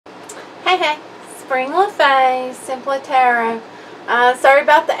Hey, Spring LaFay, Simply Tarot. Sorry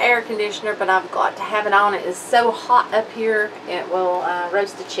about the air conditioner, but I've got to have it on. It is so hot up here, it will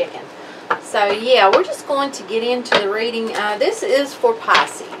roast the chicken. So yeah, we're just going to get into the reading. This is for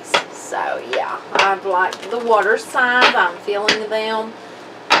Pisces. So yeah, I've liked the water signs. I'm feeling them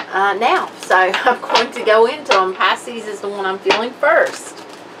now. So I'm going to go into them. Pisces is the one I'm feeling first.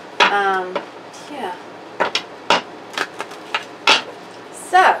 Yeah.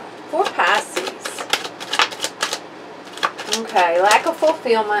 So, for Pisces. Okay, lack of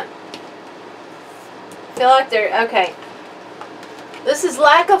fulfillment. I feel like they're, okay. This is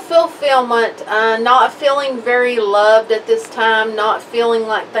lack of fulfillment, not feeling very loved at this time, not feeling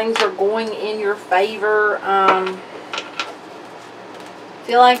like things are going in your favor.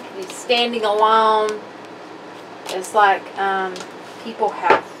 Feel like you're standing alone. It's like people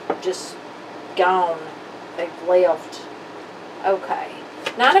have just gone. They've left. Okay.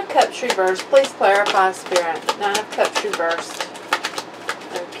 Nine of Cups reversed. Please clarify, Spirit. Nine of Cups reversed.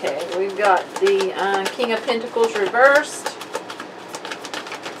 Okay, we've got the King of Pentacles reversed.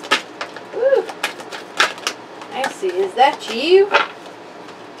 Ooh. Let's see, is that you?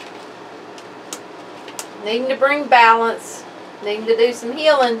 Needing to bring balance. Needing to do some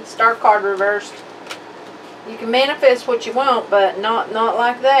healing. Star card reversed. You can manifest what you want, but not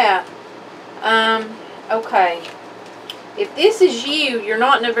like that. Okay. If this is you, you're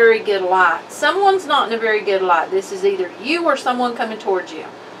not in a very good light. Someone's not in a very good light. This is either you or someone coming towards you.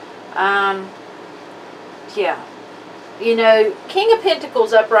 Yeah. You know, King of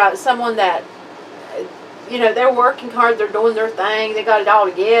Pentacles upright, someone that, you know, they're working hard, they're doing their thing, they got it all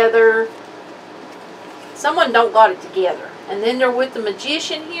together. Someone don't got it together. And then they're with the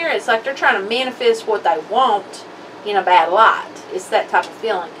Magician here. It's like they're trying to manifest what they want in a bad light. It's that type of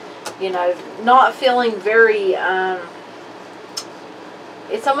feeling. You know, not feeling very,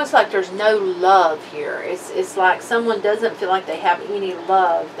 it's almost like there's no love here. It's like someone doesn't feel like they have any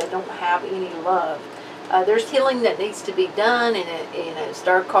love. They don't have any love. There's healing that needs to be done, and you know,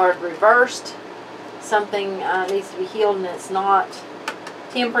 Star card reversed. Something needs to be healed, and it's not.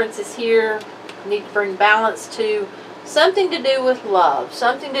 Temperance is here. Need to bring balance to something to do with love.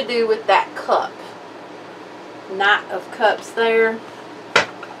 Something to do with that cup. Knight of Cups there.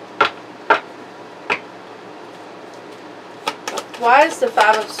 Why is the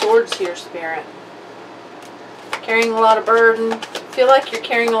Five of Swords here, Spirit? Carrying a lot of burden. Feel like you're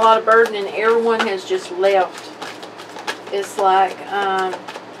carrying a lot of burden and everyone has just left. It's like,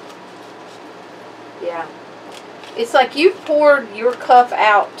 yeah. It's like you poured your cup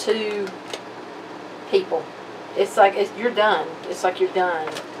out to people. It's like you're done. It's like you're done.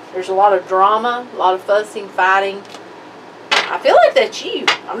 There's a lot of drama, a lot of fussing, fighting. I feel like that's you.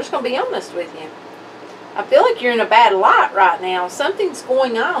 I'm just going to be honest with you. I feel like you're in a bad light right now. Something's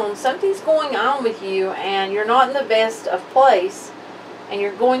going on. Something's going on with you, and you're not in the best of place. And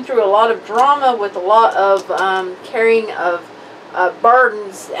you're going through a lot of drama with a lot of carrying of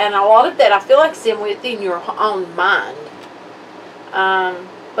burdens, and a lot of that I feel like is within your own mind.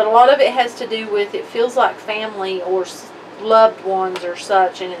 But a lot of it has to do with, it feels like family or loved ones or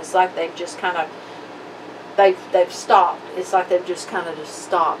such, and it's like they've just kind of, they've stopped. It's like they've just kind of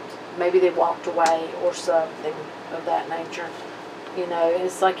stopped. Maybe they walked away or something of that nature. You know,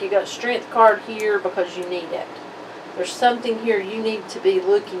 it's like you got Strength card here because you need it. There's something here you need to be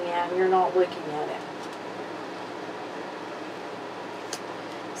looking at and you're not looking at it.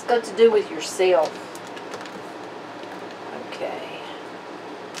 It's got to do with yourself. Okay.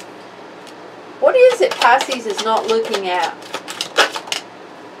 What is it Pisces is not looking at?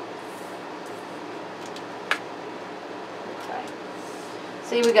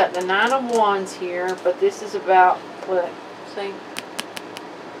 See, we got the Nine of Wands here, but this is about what? See?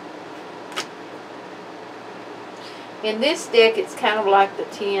 In this deck, it's kind of like the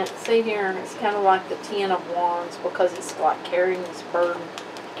 10. See here? It's kind of like the 10 of Wands because it's like carrying this burden,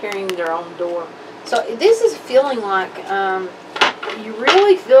 carrying their own door. So this is feeling like you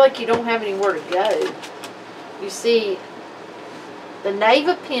really feel like you don't have anywhere to go. You see, the Knave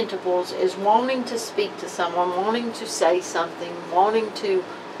of Pentacles is wanting to speak to someone, wanting to say something, wanting to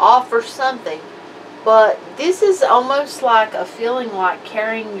offer something. But this is almost like a feeling like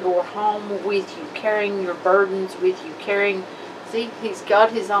carrying your home with you, carrying your burdens with you, carrying, see, he's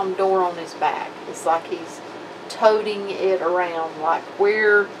got his own door on his back. It's like he's toting it around, like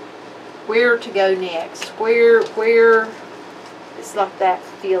where to go next, where, it's like that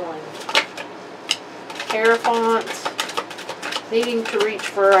feeling. Hierophant. Needing to reach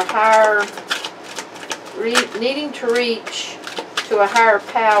for a higher, needing to reach to a higher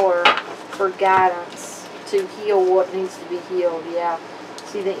power for guidance to heal what needs to be healed. Yeah,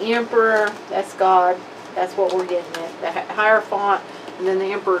 See the Emperor, that's God. That's what we're getting at. The Hierophant, and then the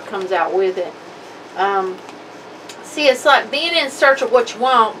Emperor comes out with it. See, it's like being in search of what you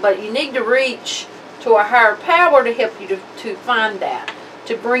want, but you need to reach to a higher power to help you to find that,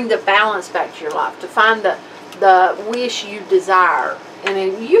 to bring the balance back to your life, to find the wish you desire.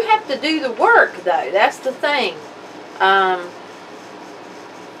 And you have to do the work, though. That's the thing.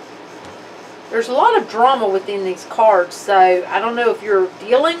 There's a lot of drama within these cards, so I don't know if you're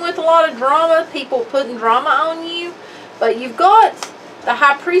dealing with a lot of drama, people putting drama on you, but you've got the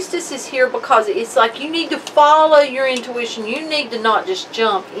High Priestess is here because it's like you need to follow your intuition. You need to not just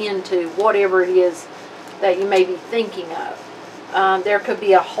jump into whatever it is that you may be thinking of. There could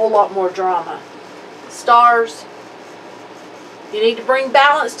be a whole lot more drama. Stars, you need to bring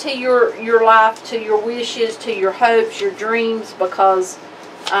balance to your life, to your wishes, to your hopes, your dreams, because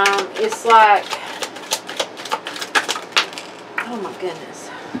it's like, oh my goodness,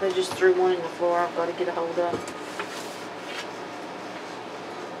 they just threw one in the floor. I've got to get a hold of.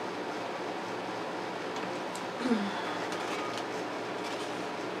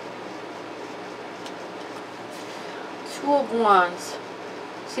 Two of Wands.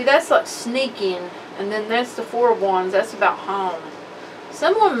 See, that's like sneaking, and then that's the Four of Wands. That's about home.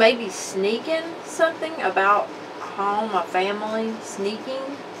 Someone may be sneaking something about home, a family,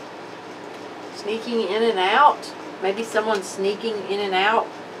 sneaking in and out. Maybe someone's sneaking in and out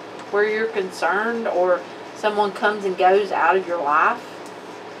where you're concerned, or someone comes and goes out of your life.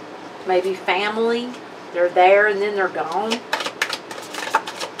 Maybe family, they're there and then they're gone.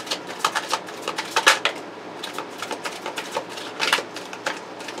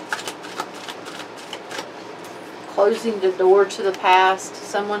 Closing the door to the past.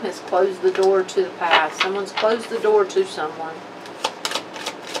 Someone has closed the door to the past. Someone's closed the door to someone.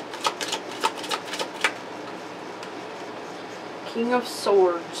 King of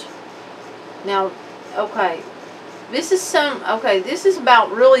Swords. Now, okay, this is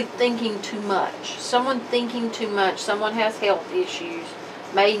about really thinking too much. Someone thinking too much. Someone has health issues.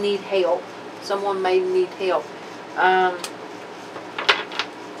 May need help. Someone may need help.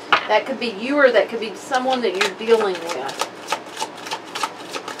 That could be you, or that could be someone that you're dealing with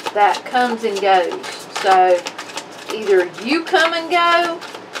that comes and goes. So either you come and go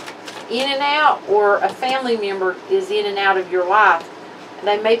in and out, or a family member is in and out of your life.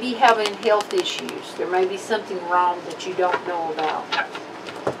 They may be having health issues. There may be something wrong that you don't know about.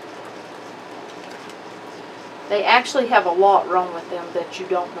 They actually have a lot wrong with them that you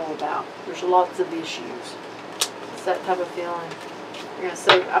don't know about. There's lots of issues. It's that type of feeling. Yeah,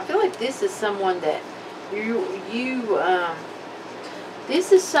 so I feel like this is someone that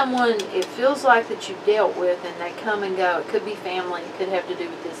this is someone, it feels like that you've dealt with, and they come and go. It could be family. It could have to do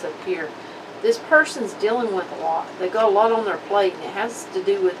with this up here. This person's dealing with a lot. They got a lot on their plate, and it has to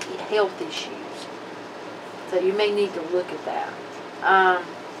do with health issues. So you may need to look at that.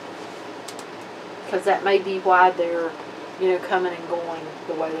 Because that may be why they're, coming and going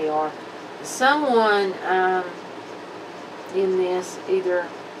the way they are. Someone in this, either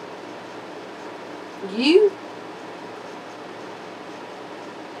you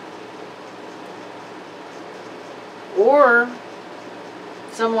or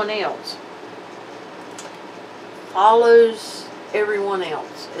someone else follows everyone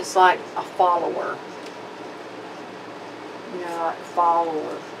else. It's like a follower. Like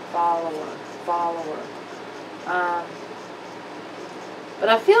follower. But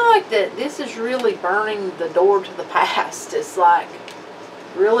I feel like that this is really burning the door to the past. It's like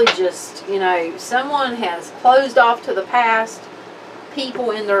really just, someone has closed off to the past people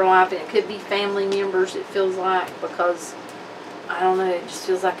in their life, and it could be family members, it feels like, because, I don't know, it just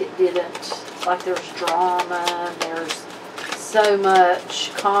feels like it didn't. Like there's drama, there's so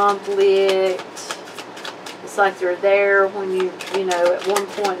much conflict. It's like they're there when you at one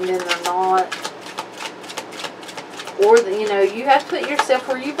point, and then they're not. Or, you have to put yourself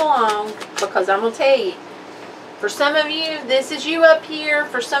where you belong, because I'm going to tell you, for some of you, this is you up here.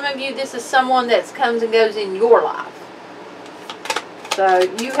 For some of you, this is someone that comes and goes in your life. So,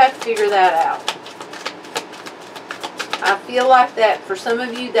 you have to figure that out. I feel like that for some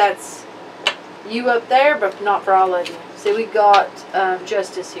of you, that's you up there, but not for all of you. See, we got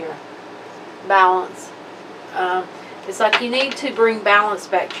justice here. Balance. It's like you need to bring balance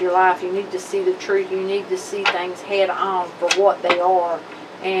back to your life. You need to see the truth. You need to see things head on for what they are.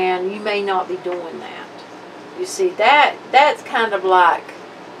 And you may not be doing that. You see, that's kind of like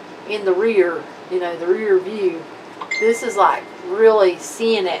in the rear, the rear view. This is like really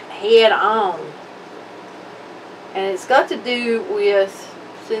seeing it head on. And it's got to do with,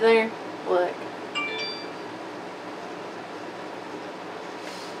 see there? Look.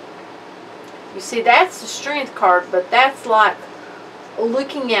 You see, that's the Strength card, but that's like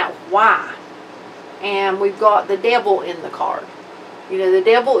looking at why. And we've got the Devil in the card. You know, the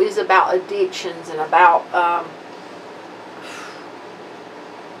Devil is about addictions and about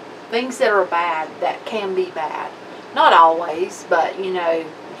things that are bad, that can be bad. Not always, but, you know,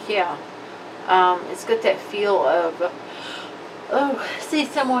 yeah. It's got that feel of, oh, see,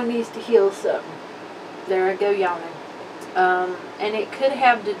 someone needs to heal something. There I go, yawning. And it could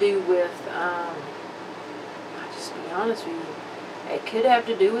have to do with, I'll just be honest with you, it could have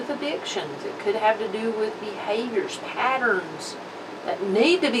to do with addictions. It could have to do with behaviors, patterns that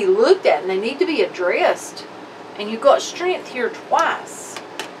need to be looked at and they need to be addressed. And you've got Strength here twice.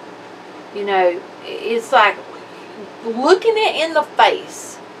 You know, it's like looking it in the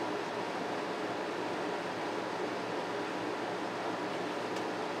face.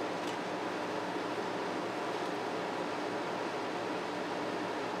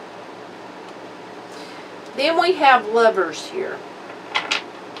 Then we have Lovers here.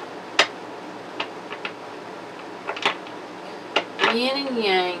 Yin and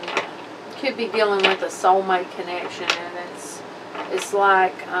Yang. Could be dealing with a soulmate connection, and it's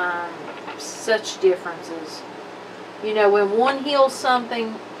like such differences. You know, when one heals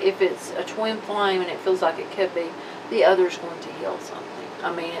something, if it's a twin flame and it feels like it could be, the other's going to heal something.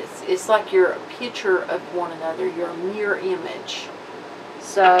 I mean, it's like you're a picture of one another. You're a mirror image.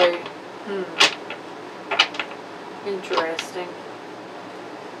 So, interesting.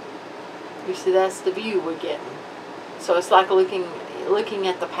 You see, that's the view we're getting. So it's like looking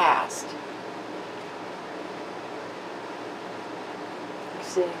at the past. You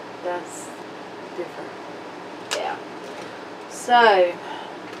see, that's different. Yeah. So,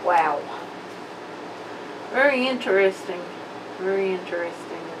 wow. Very interesting. Very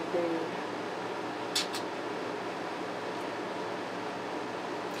interesting indeed.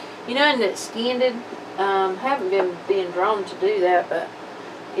 You know, in the extended, haven't been being drawn to do that, but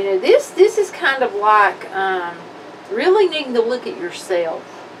you know, this is kind of like really needing to look at yourself.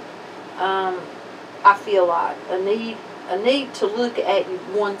 I feel like a need to look at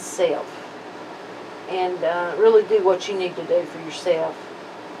oneself and really do what you need to do for yourself.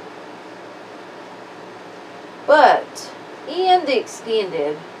 But in the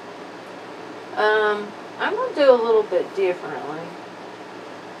extended, I'm going to do a little bit differently.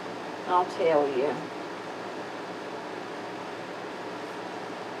 I'll tell you.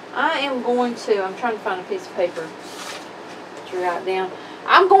 I am going to, I'm trying to find a piece of paper to write down.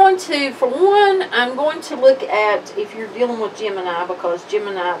 I'm going to, for one, I'm going to look at if you're dealing with Gemini, because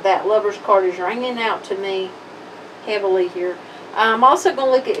Gemini, that Lover's card is ringing out to me heavily here. I'm also going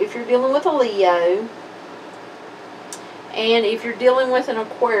to look at if you're dealing with a Leo, and if you're dealing with an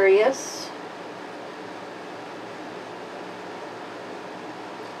Aquarius.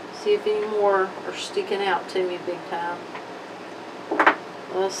 See if any more are sticking out to me big time.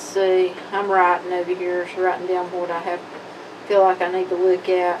 Let's see. I'm writing over here, so writing down what I feel like I need to look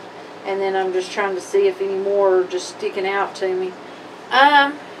at, and then I'm just trying to see if any more are just sticking out to me.